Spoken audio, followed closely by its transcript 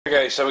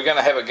Okay, so we're going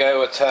to have a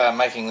go at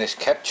making this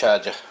cap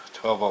charger,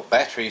 12 volt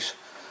batteries.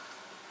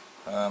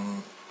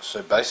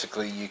 So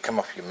basically you come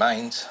off your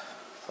mains,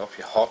 off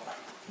your hot,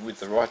 with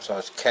the right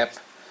size cap,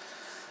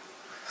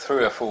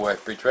 through a full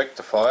wave bridge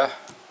rectifier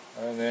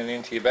and then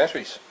into your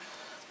batteries.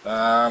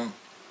 For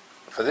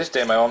this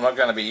demo I'm not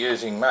going to be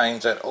using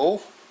mains at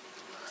all,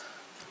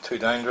 too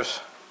dangerous.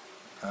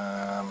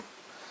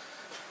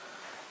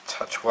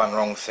 Touch one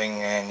wrong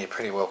thing and you're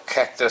pretty well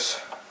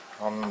cactus.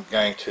 I'm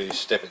going to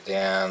step it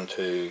down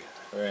to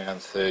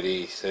around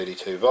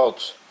 30-32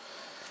 volts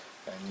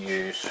and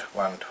use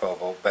one 12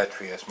 volt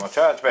battery as my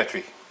charge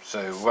battery.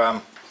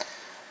 So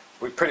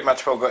we pretty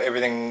much well got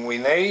everything we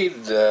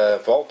need,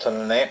 volt and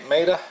an amp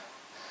meter,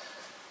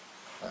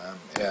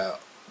 our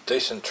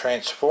decent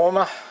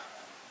transformer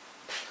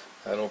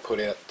that'll put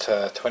out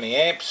 20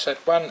 amps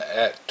at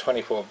at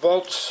 24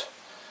 volts.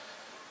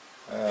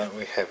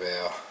 We have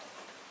our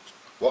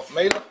watt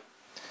meter,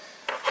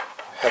 we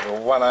have a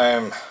 1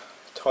 ohm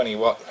 20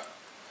 watt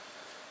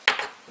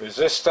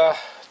resistor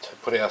to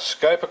put our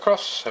scope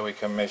across so we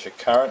can measure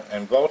current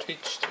and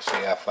voltage to see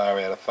how far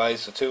out of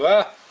phase the two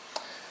are.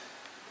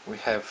 We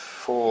have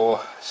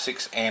 4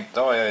 6 amp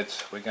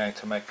diodes we're going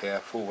to make our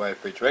full wave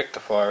bridge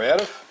rectifier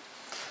out of,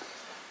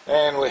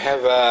 and we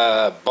have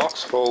a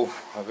box full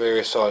of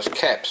various size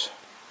caps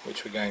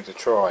which we're going to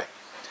try.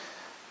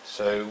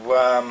 So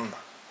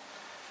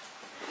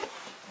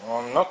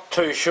I'm not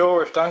too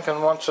sure if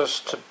Duncan wants us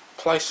to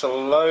place a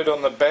load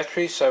on the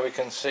battery so we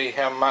can see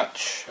how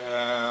much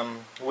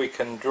we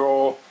can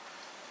draw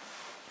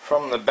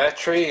from the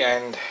battery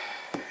and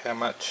how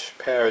much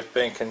power is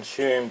being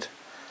consumed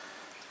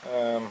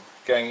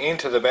going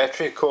into the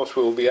battery. Of course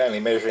we will be only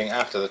measuring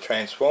after the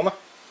transformer,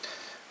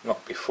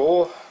 not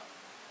before.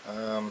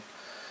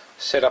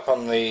 Set up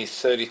on the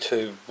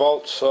 32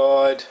 volt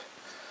side,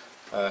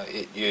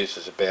 it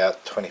uses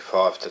about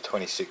 25 to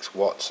 26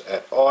 watts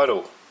at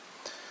idle.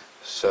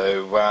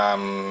 So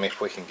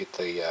if we can get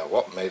the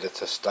watt meter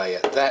to stay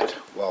at that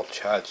while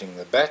charging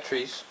the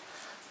batteries,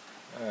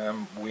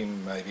 we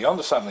may be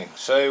onto something.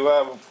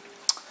 So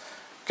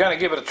going to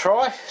give it a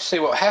try, see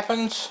what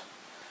happens.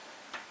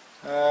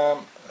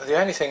 The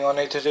only thing I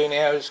need to do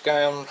now is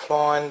go and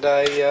find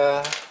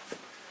a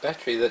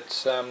battery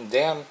that's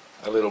down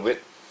a little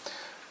bit.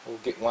 We'll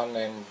get one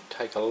and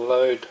take a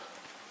load,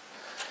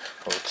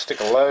 or stick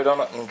a load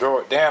on it and draw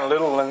it down a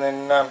little and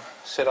then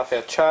set up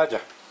our charger.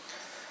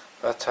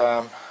 But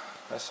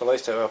that's the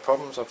least of our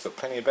problems. I've got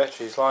plenty of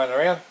batteries lying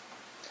around,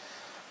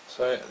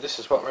 so this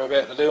is what we're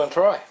about to do and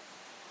try.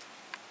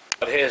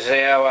 But here's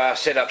our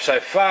setup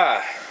so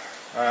far.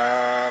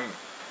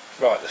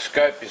 Right, the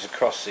scope is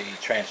across the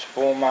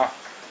transformer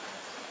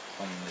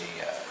on the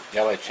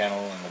yellow channel,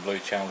 and the blue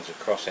channel is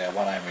across our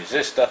 1 ohm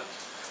resistor.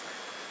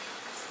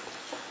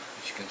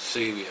 As you can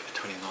see, we have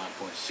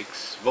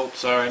 29.6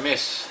 volts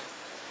RMS.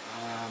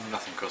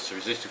 Nothing across the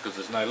resistor because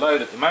there's no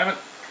load at the moment.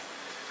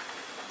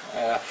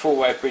 Full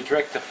wave bridge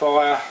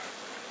rectifier.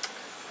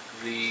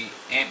 The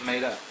amp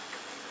meter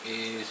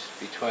is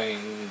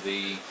between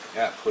the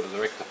output of the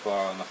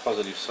rectifier on the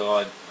positive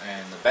side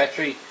and the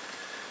battery,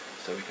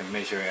 so we can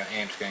measure our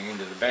amps going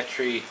into the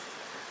battery.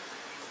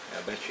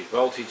 Our battery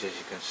voltage, as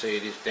you can see,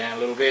 it is down a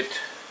little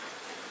bit.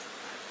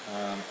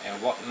 Our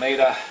watt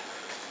meter,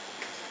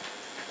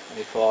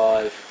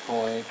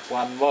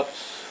 25.1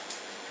 watts,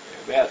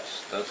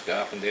 thereabouts, does go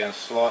up and down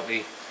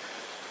slightly.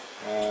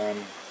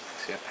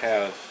 See, our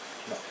power is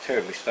not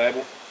terribly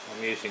stable.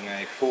 I'm using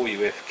a 4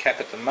 UF cap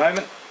at the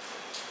moment,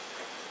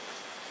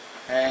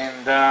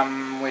 and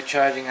we're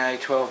charging a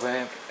 12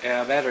 amp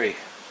hour battery.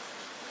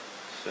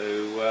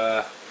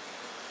 So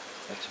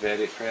that's about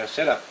it for our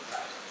setup.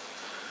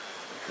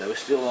 So we're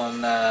still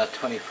on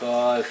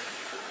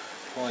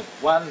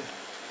 25.1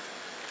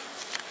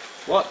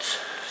 watts,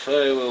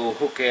 so we'll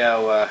hook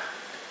our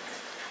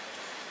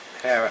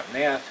power up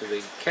now to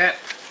the cap,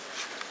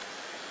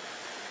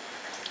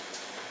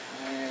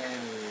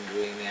 and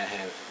we now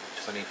have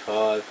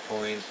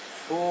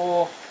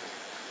 25.4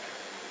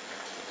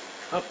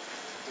 up,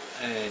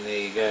 and there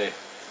you go.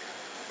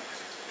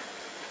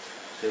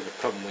 So the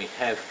problem we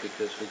have,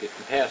 because we get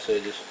the power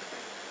surges,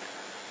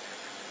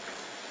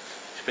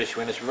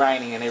 especially when it's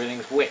raining and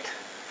everything's wet.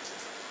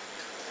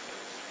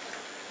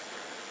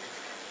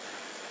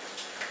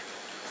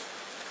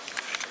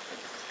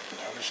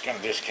 I'm just going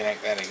to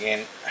disconnect that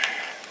again.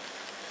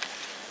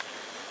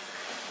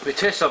 The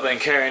tests I've been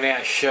carrying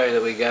out show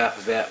that we go up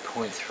about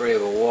 0.3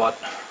 of a watt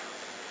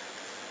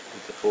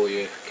with the 4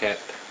 UF cap.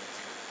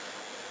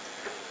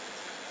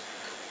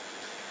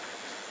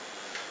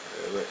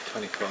 We're at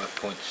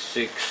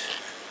 25.6.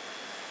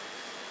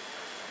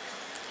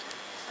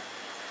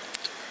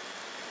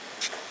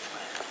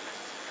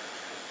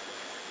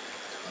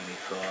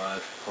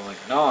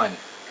 .9.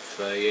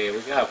 So yeah, we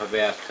go up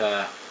about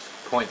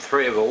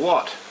 0.3 of a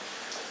watt.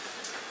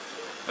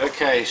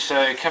 Okay,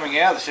 so coming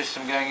out of the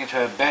system, going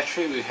into a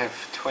battery, we have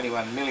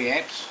 21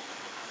 milliamps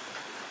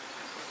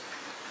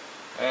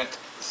at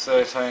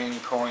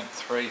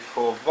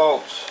 13.34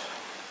 volts.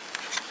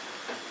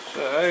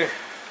 So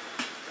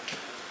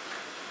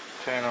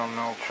Turn on an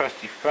old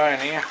trusty phone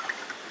here.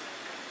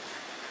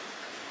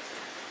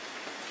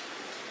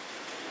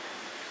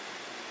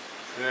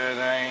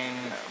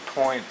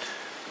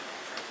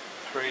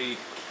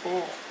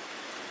 .34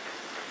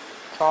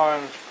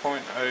 times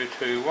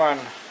 0.021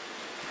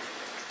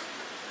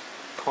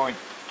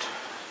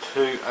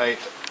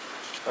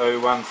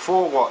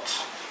 0.28014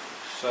 watts,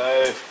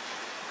 so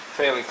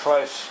fairly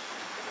close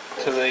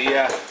to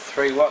the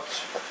 3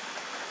 watts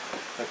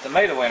that the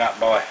meter went up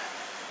by.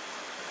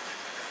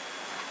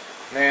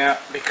 Now,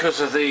 because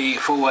of the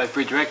full wave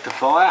bridge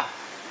rectifier,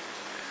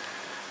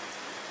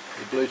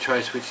 the blue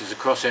tray switches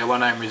across our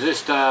 1 ohm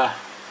resistor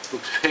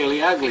looks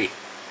fairly ugly.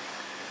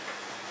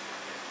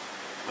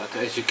 But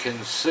as you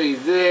can see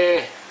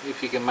there,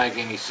 if you can make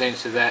any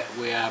sense of that,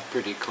 we are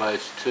pretty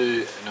close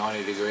to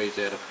 90 degrees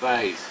out of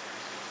phase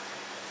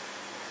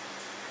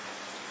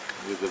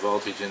with the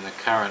voltage and the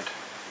current.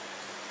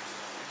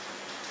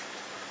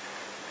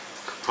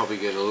 Could probably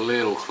get a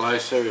little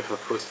closer if I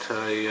put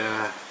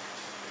a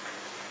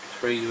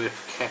 3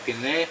 UF cap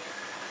in there,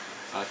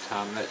 but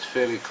that's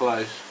fairly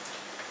close.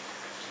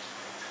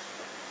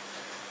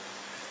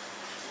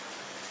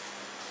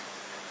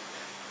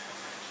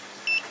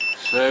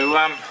 So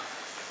I'm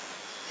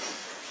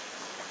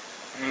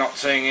not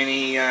seeing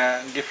any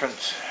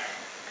difference.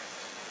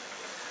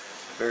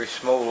 Very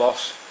small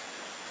loss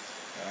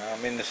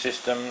in the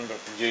system, but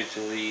due to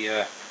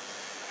the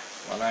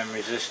 1 ohm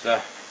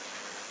resistor,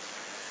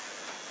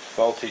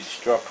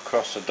 voltage drop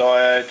across the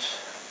diodes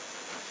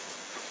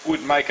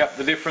would make up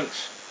the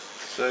difference.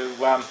 So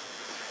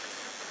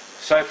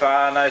so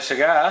far no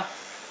cigar.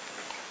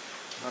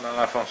 I don't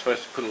know if I'm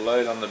supposed to put a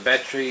load on the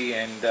battery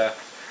and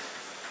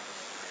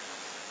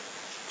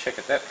check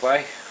it that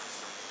way,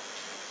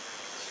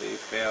 see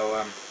if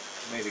our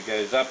meter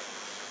goes up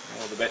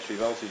or the battery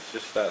voltage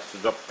just starts to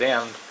drop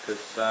down, because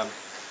it's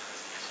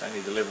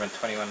only delivering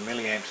 21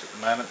 milliamps at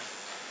the moment.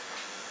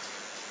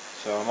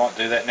 So I might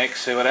do that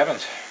next, see what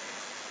happens.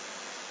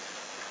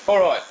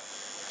 Alright,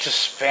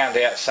 just found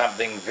out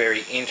something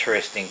very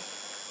interesting.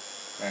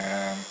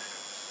 I'm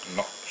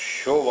not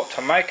sure what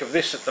to make of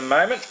this at the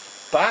moment,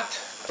 but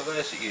for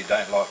those of you who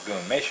don't like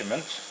doing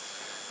measurements,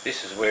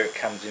 this is where it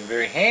comes in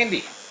very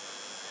handy.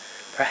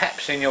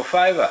 Perhaps in your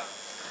favour.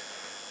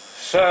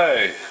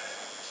 So,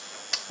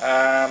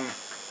 the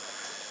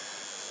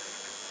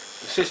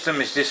system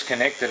is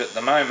disconnected at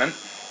the moment,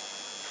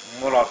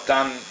 and what I've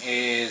done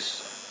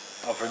is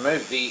I've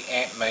removed the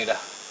amp meter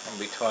from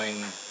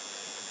between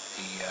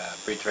the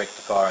bridge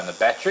rectifier and the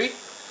battery,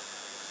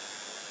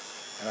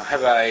 and I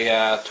have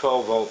a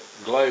 12 volt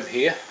globe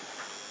here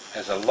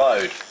as a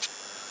load.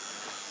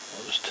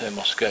 I'll just turn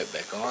my scope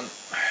back on.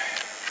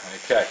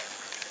 Okay.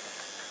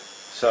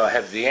 So I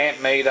have the amp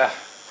meter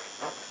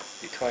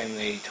between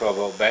the 12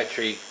 volt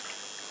battery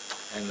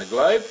and the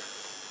globe,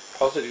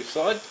 positive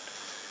side,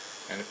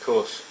 and of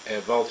course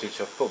our voltage,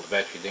 I've pulled the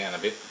battery down a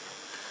bit,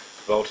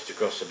 the voltage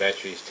across the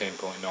battery is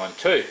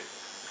 10.92.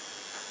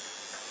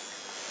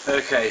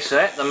 Okay, so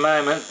at the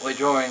moment we're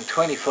drawing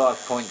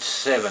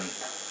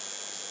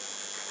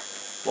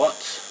 25.7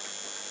 watts,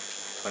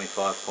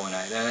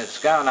 25.8, and it's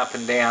going up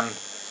and down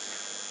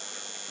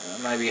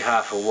maybe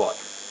half a watt.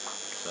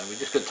 So we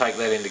just got to take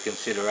that into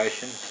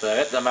consideration. So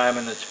at the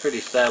moment it's pretty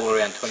stable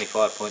around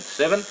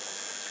 25.7.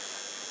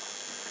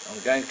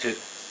 I'm going to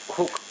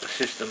hook the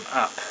system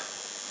up.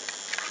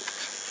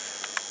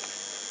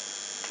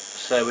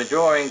 So we're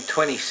drawing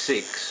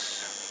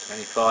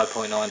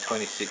 25.9,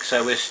 26.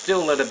 So we're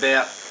still at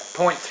about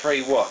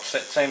 0.3 watts.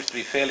 That seems to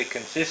be fairly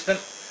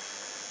consistent.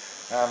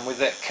 With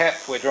that cap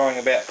we're drawing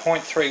about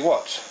 0.3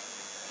 watts.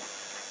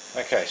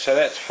 Okay, so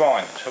that's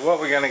fine. So what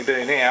we're going to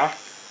do now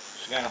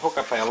is we're going to hook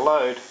up our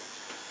load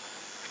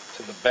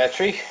to the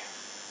battery,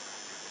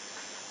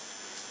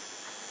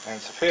 and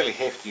it's a fairly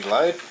hefty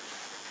load.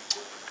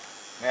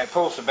 Now it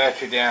pulls the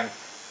battery down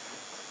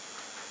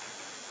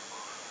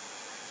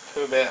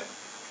to about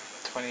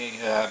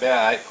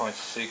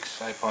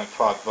 8.6,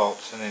 8.5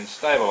 volts, and then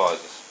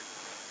stabilizes.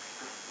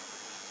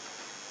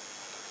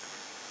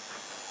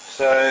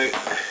 So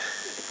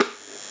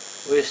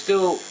we're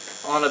still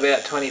on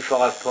about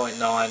 25.9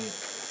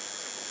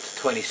 to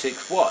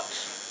 26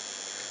 watts.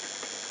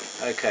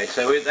 Okay,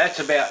 so that's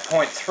about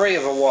 0.3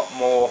 of a watt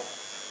more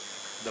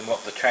than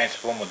what the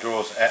transformer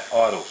draws at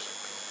idles.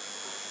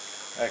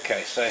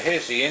 Okay, so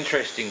here's the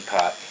interesting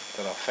part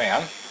that I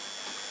found. I'm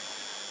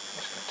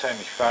just going to turn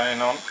my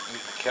phone on,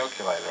 get the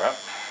calculator up,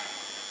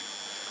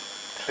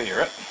 clear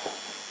it.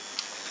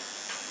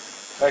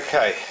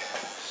 Okay,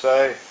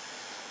 so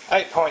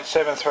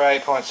 8.7 through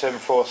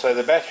 8.74, so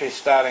the battery's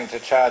starting to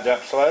charge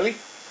up slowly.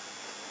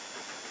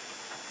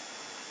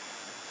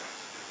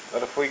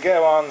 But if we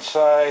go on,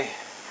 say,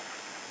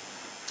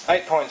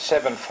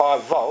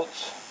 8.75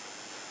 volts,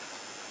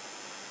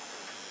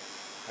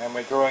 and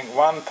we're drawing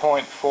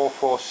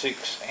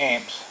 1.446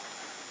 amps.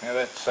 Now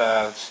that's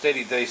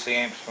steady DC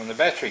amps from the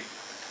battery.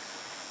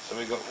 So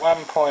we've got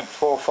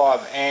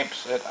 1.45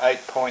 amps at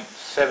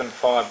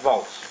 8.75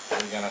 volts,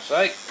 we're going to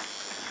say.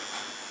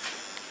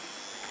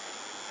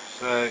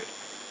 So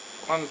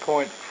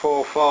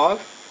 1.45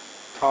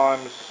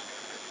 times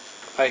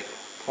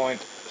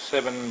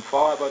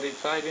 8.75, I did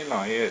say, didn't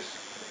I? Yes,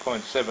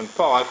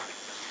 0.75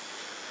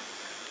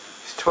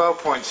 is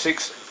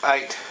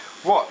 12.68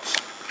 watts.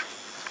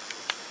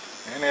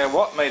 And our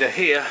watt meter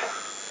here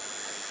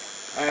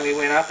only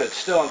went up, it's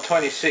still on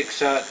 26,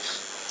 so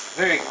it's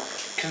very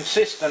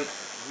consistent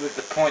with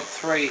the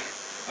 0.3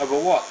 of a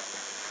watt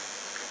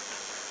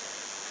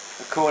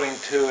according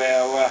to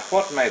our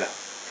watt meter.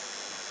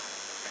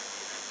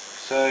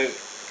 So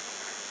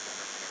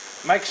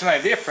makes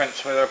no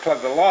difference whether I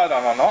plug the light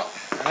on or not,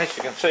 and as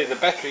you can see the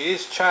battery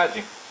is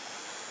charging.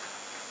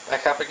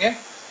 Back up again.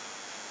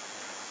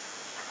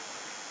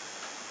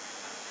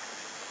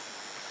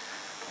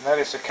 And that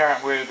is the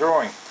current we're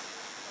drawing.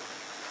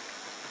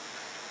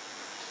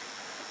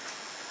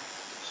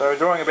 So we're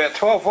drawing about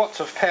 12 watts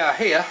of power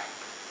here.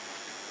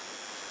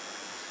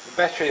 The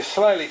battery is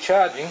slowly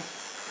charging,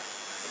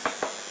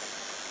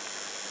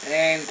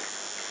 and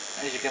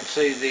as you can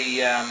see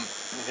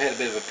we've had a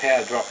bit of a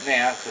power drop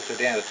now because we're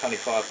down to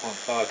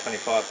 25.5,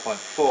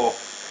 25.4,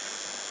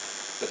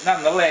 but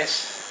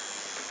nonetheless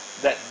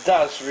that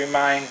does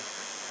remain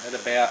at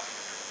about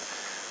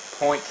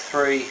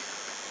 0.3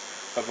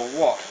 of a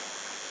watt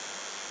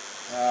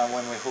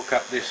when we hook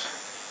up this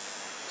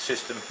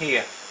system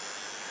here.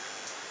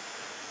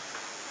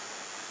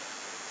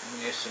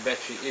 And yes, the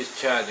battery is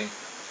charging,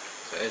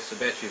 so as the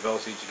battery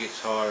voltage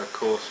gets higher, of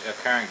course our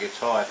current gets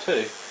higher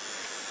too,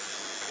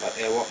 but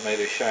our watt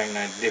meter is showing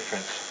no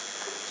difference.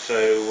 So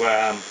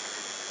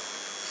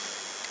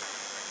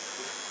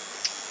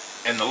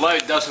and the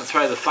load doesn't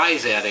throw the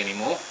phase out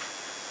anymore,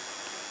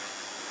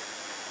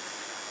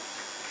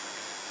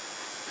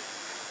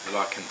 that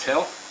I can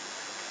tell.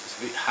 It's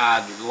a bit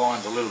hard, the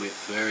line's a little bit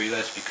furry.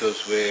 That's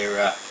because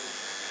we're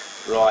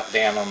right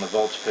down on the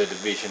volts per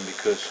division,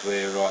 because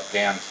we're right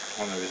down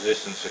on the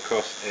resistance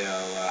across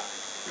our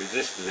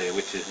resistor there,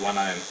 which is 1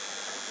 ohm.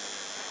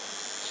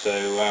 So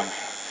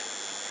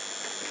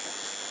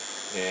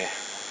yeah,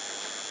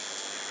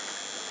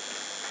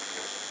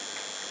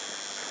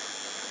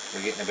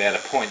 we're getting about a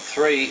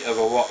 0.3 of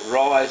a watt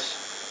rise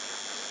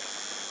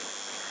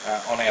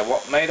on our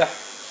watt meter,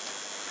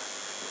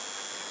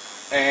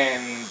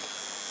 and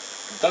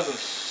it doesn't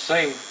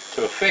seem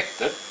to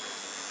affect it. It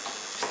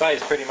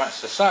stays pretty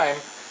much the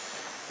same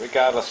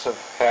regardless of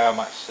how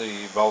much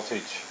the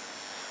voltage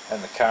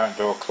and the current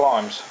draw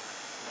climbs.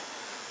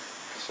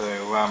 So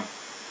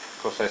of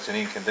course that's an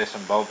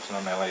incandescent bulb, it's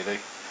not an LED.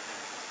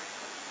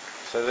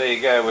 So there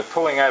you go, we're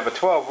pulling over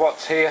 12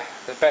 watts here.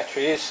 The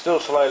battery is still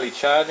slowly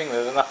charging.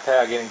 There's enough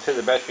power getting to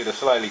the battery to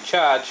slowly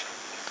charge.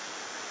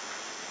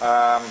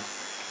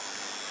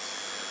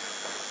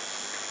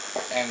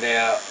 And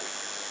our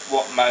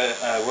watt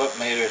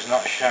meter is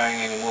not showing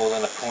any more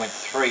than a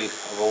 0.3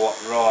 of a watt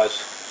rise.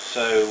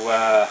 So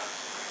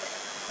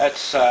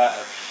that's a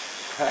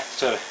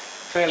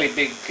fairly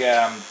big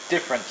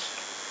difference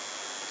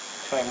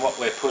between what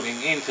we're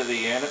putting into the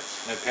unit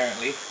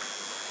apparently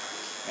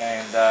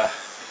and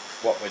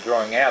what we're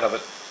drawing out of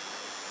it.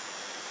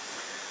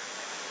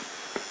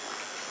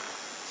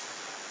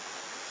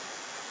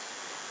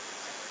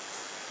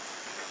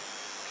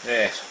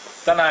 Yes,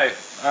 don't know.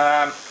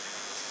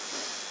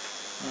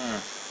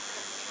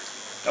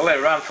 I'll let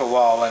it run for a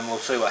while and we'll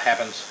see what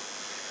happens.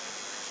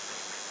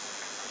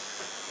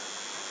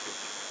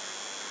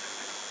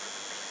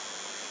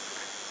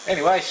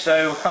 Anyway,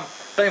 so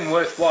been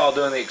worthwhile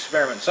doing the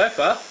experiment so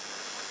far,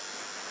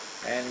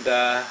 and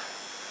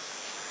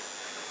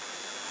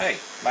hey,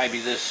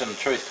 maybe there's some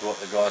truth to what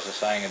the guys are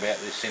saying about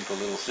this simple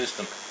little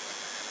system.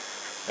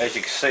 As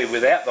you can see,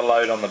 without the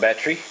load on the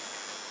battery,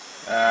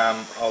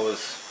 I was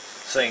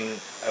seeing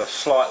a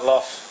slight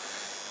loss,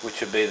 which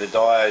would be the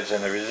diodes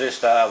and the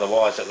resistor.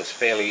 Otherwise it was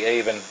fairly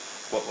even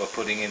what we're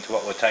putting into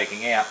what we're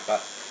taking out,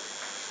 but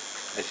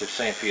as you've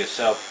seen for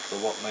yourself, the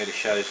watt meter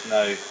shows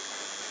no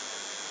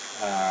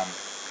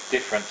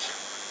difference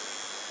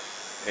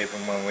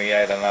even when we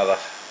add another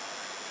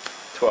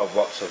 12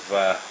 watts of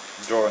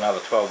draw another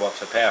 12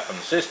 watts of power from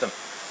the system.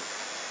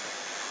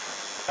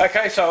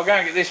 Okay, so I'll go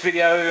and get this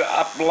video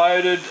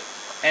uploaded,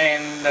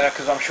 and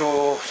because I'm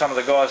sure some of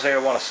the guys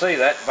there want to see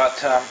that,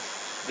 but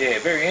yeah,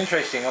 very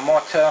interesting. I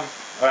might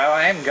well,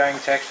 I am going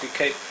to actually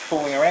keep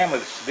fooling around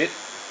with this a bit.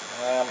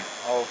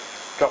 I'll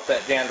drop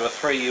that down to a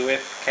 3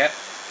 UF cap,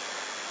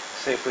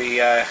 see if we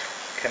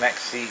can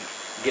actually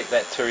get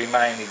that to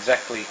remain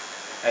exactly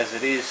as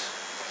it is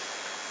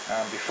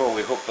before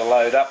we hook the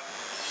load up.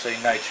 See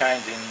no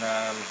change in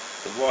the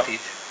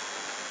wattage.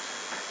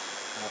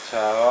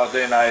 What I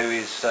do know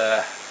is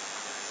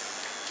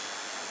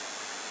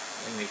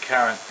when your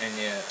current and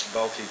your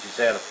voltage is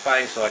out of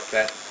phase like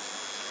that,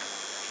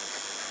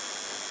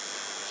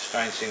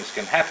 strange things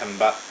can happen,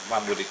 but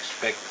one would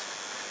expect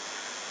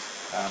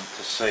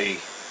to see,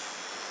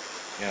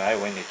 you know,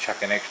 when you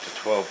chuck an extra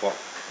 12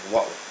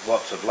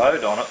 watts of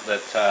load on it,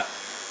 that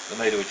the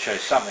meter would show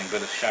something,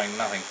 but it's showing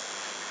nothing.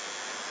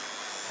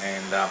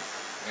 And our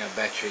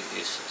battery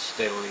is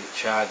steadily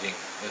charging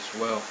as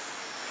well.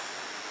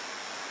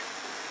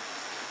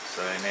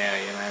 So now,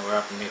 you know, we're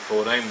up near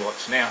 14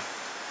 watts now.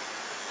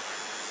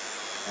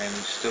 and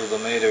still the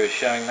meter is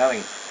showing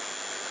nothing.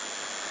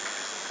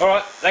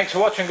 Alright, thanks for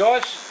watching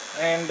guys,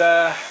 and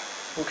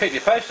we'll keep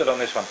you posted on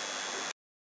this one.